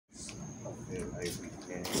like we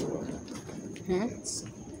can't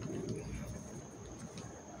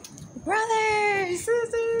Brother!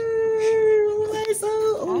 Sister! Like so?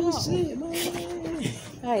 Oh, shit, man.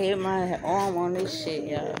 I hit my arm on this shit,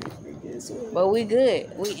 y'all. But we good.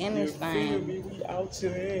 We in this thing. We out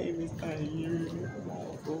here in this thing.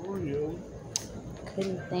 For real.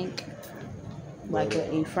 Couldn't think like an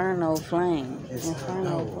inferno flame.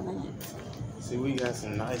 Inferno flame. See, we got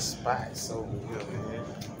some nice spots over here, man.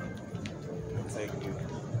 I'll take you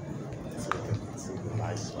to the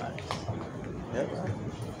nice spots. Yeah, right?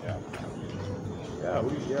 Yeah,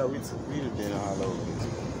 we've been all over.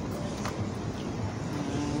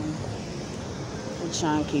 We're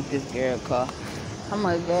trying to keep this girl car. How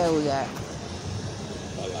much gas we got?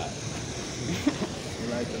 A lot.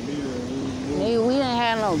 Like the leader, Nigga, we didn't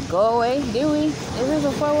have no go away, did we? Is this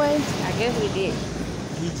a four-way? I guess we did.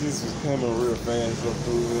 he just was coming real fast up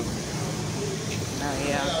through here. Oh,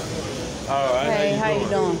 yeah. All right, Hey, how you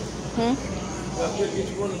doing? Huh?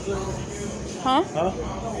 Huh?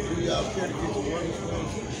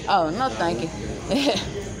 Oh, no, thank you.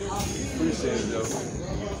 Appreciate it, though.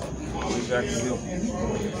 Wish I could help.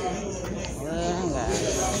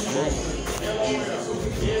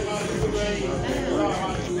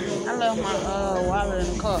 I left my wallet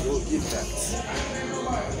in the car. We'll get that.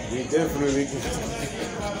 We definitely can.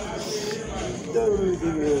 Definitely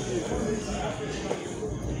can help you.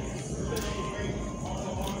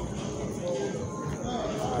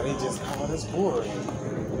 That's boring.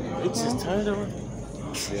 It just turned around.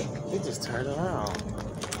 Yeah, it just turned around.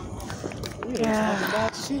 We ain't talking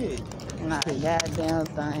about shit. Not a goddamn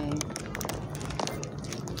thing.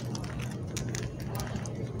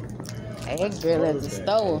 Hey, that girl at the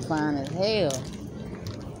store was fine as hell.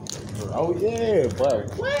 Oh yeah, but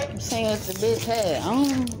What? Seen what the bitch had.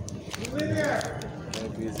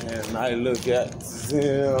 that bitch had a nice look at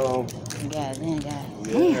them. Goddamn, guy.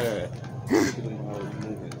 Yeah. Look at them all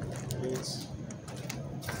moving. Bitch.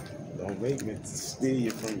 Don't make me steal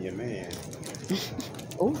you from your man.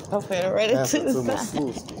 Ooh, I fell right Pass into it to the my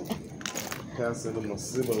side. sister. Pass it to my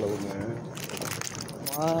Cibolo, man.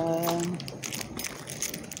 Wow.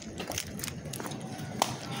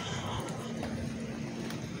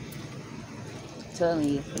 Telling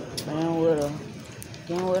you,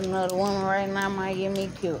 getting with another woman right now might get me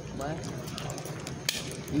killed, boy.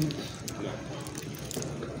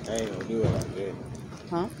 I ain't gonna do it like that.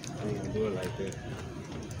 Huh? I ain't gonna do it like that.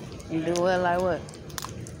 You do well like what?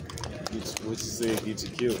 What you said, get you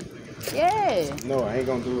killed. Yeah. No, I ain't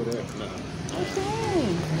gonna do it that. No. What you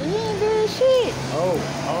mean? You ain't doing shit. Oh,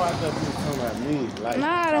 I thought you was talking about me. Like,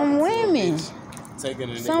 Nah, them women. Taking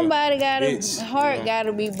a nigga. Somebody gotta, bitch, heart you know,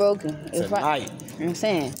 gotta be broken. If tonight. You know what I'm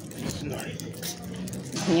saying? Tonight.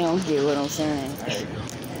 You don't get what I'm saying.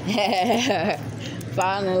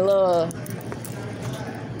 Falling in love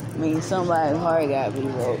means somebody's heart gotta be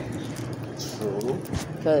broken. True.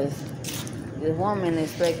 Because this woman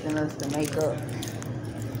expecting us to make up.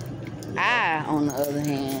 I, on the other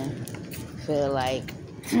hand, feel like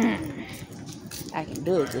I can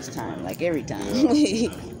do it this time, like every time. Yeah.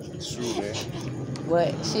 True, man.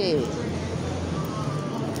 But shit.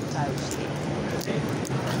 Type shit.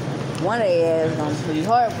 One of their ass gonna be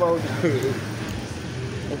heartbroken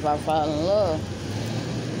if I fall in love.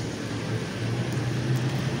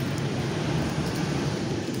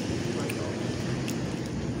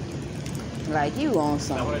 Like you on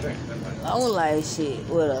some low life shit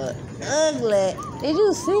with a ugly. Did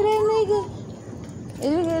you see that nigga?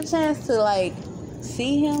 Did you get a chance to like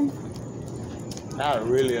see him? Not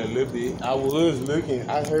really, a little bit. I was looking.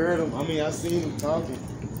 I heard him. I mean, I seen him talking,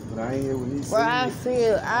 but I ain't hear what he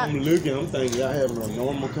said. I'm looking. I'm thinking y'all having a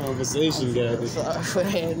normal conversation, guys. Sorry for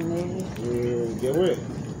that nigga. Yeah, get what?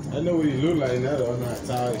 I know what he look like now, though. I'm not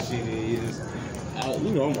tired of shit he is.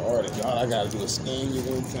 You know, I'm an artist, y'all. I gotta do a scan you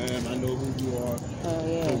one time. I know who you are. Oh,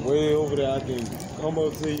 yeah. From way over there, I can come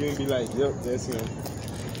up to you and be like, yep, that's him.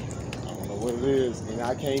 I don't know what it is, and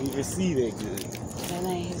I can't even see that good. That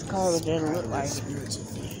ain't his car, but that look like it. Spiritual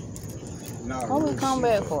thing. Nah, What we come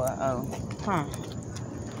back for? Oh, huh.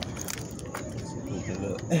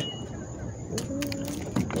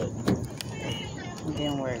 It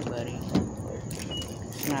didn't work, buddy.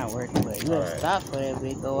 It's not working, but you gotta stop for that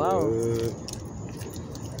big go out.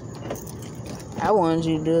 I wanted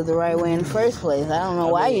you to do it the right way in the first place. I don't know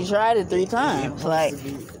why you tried it 3 times. Like,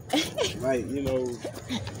 you know,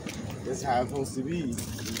 that's how it's supposed to be. You know?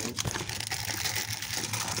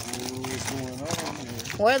 What's going on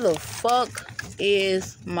here? Where the fuck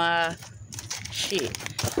is my shit?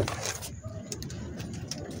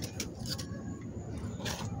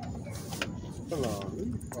 Hold on.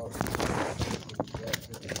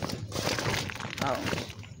 Oh.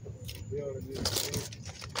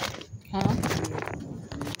 Huh?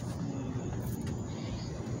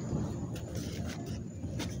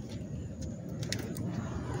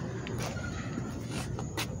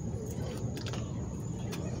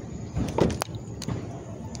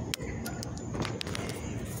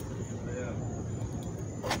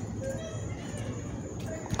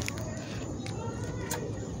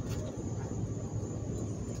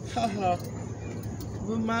 Haha.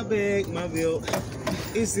 With my bag, my bill.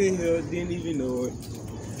 It's in here, didn't even know it.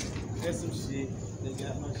 That's some shit. They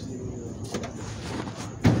got my shit in here.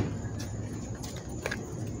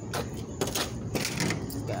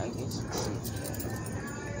 Gotta get some shit.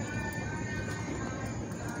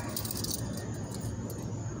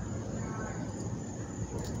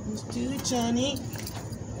 Let's do it, Johnny.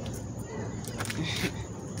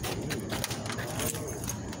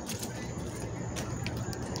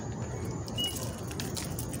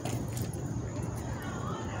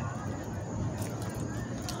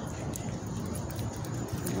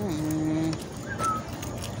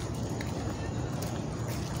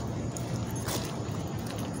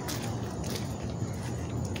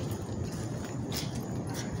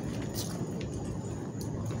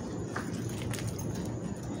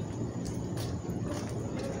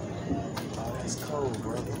 Cold,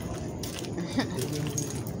 brother.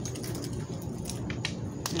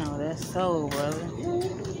 No, that's soul, brother.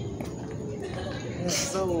 That's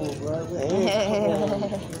soul, brother.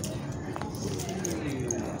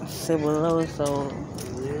 Cibolo soul.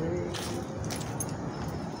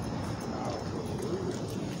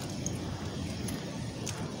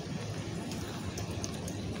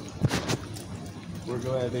 We're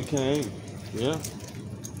glad they came. Yeah.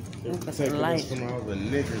 They're protecting us from all the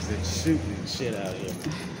niggas that shooting shit out here.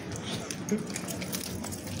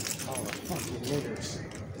 All the fucking niggas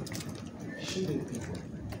shooting people.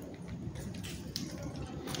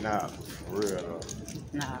 Nah, for real though.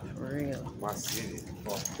 Nah, for real. My city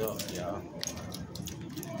fucked up, y'all.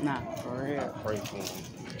 Nah, for I real. pray for them.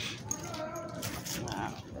 Nah,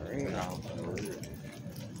 for real. Nah, for real.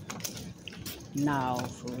 Nah,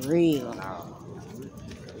 for real. Nah,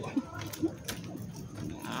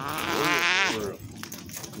 for real.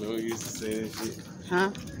 No one used to say that shit. Huh?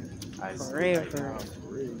 I used to For be real, like, for real. nah, for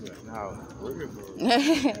real. Nah, for real, for real.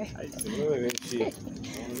 Hell, I used to love that shit.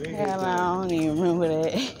 I don't even remember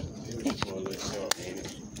that. It was for a little short, ain't it?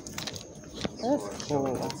 That's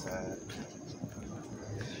cool.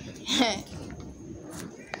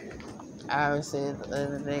 I always said the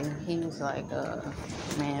other day, he was like,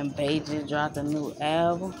 man, Bae just dropped a new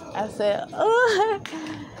album. I said, oh,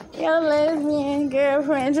 your lesbian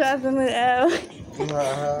girlfriend dropped a new album. He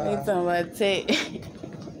talking about tech.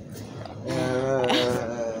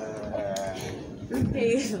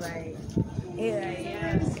 He's like,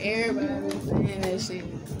 yeah, everybody been saying that shit.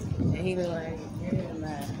 And he was like, yeah,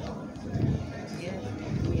 man.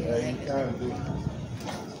 Yeah, you kind of do.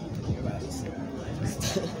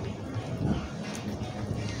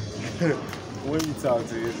 When you talk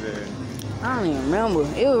to his ass? I don't even remember.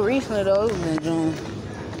 It was recently though. It was in June.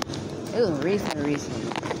 It was recently.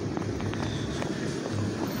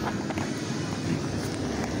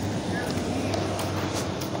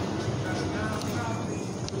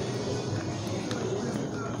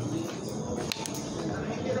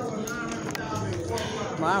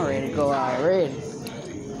 Well, I'm ready to go already.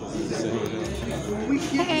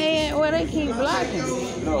 Hey, well, they keep blocking.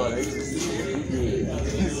 No, they just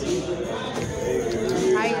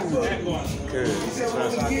How you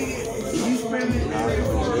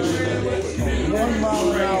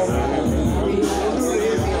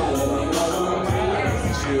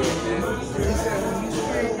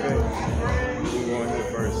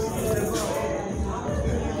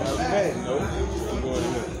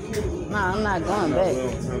No, I'm not going back.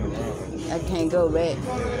 I can't go back.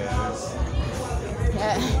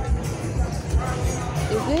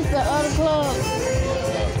 Is this the other club?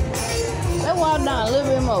 Let's walk down a little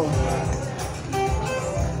bit more.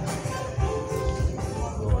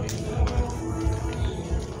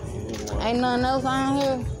 Ain't nothing else on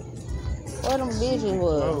here? Where them bitches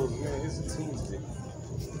was? Oh, man, it's a Tuesday.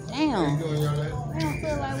 Damn. I don't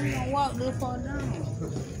feel like we gonna walk this far down.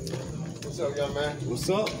 What's up, young man? What's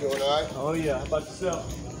up? Doing all right? Oh, yeah. How about yourself?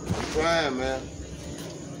 Trying, man.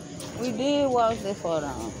 We did walk this far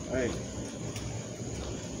down. Hey.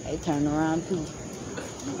 They turned around too.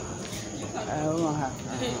 We're gonna have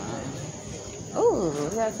ooh,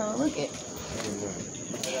 we got something to look at.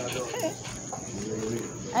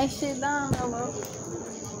 Ain't shit down though, bro.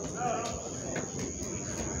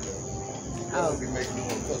 I'll be making you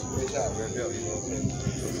one custom fish out right there, you know what I'm saying?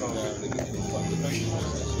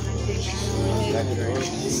 The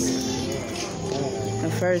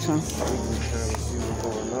first one. We just trying to see what's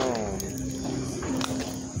going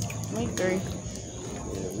on. Me three.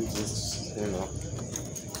 Yeah, we just,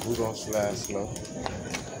 we gonna slide slow.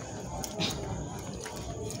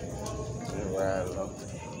 And ride low.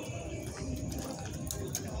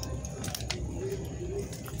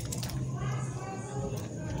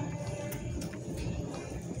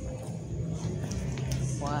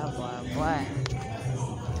 Boy.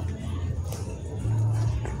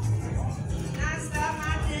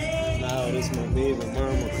 Nah, this my baby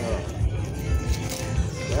mama car.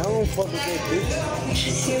 I don't fuck with that bitch.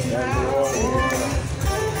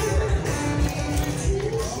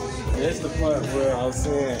 That's the part where I was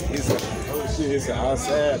saying it's an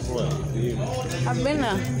outside part. Yeah. I've been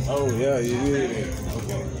there. Oh yeah, you did it.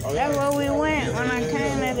 Okay. Oh, That's where we went when I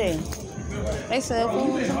came that day. They said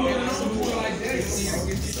food.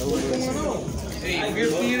 Hey,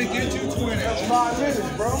 15 to get you 20. 5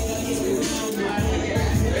 minutes, bro.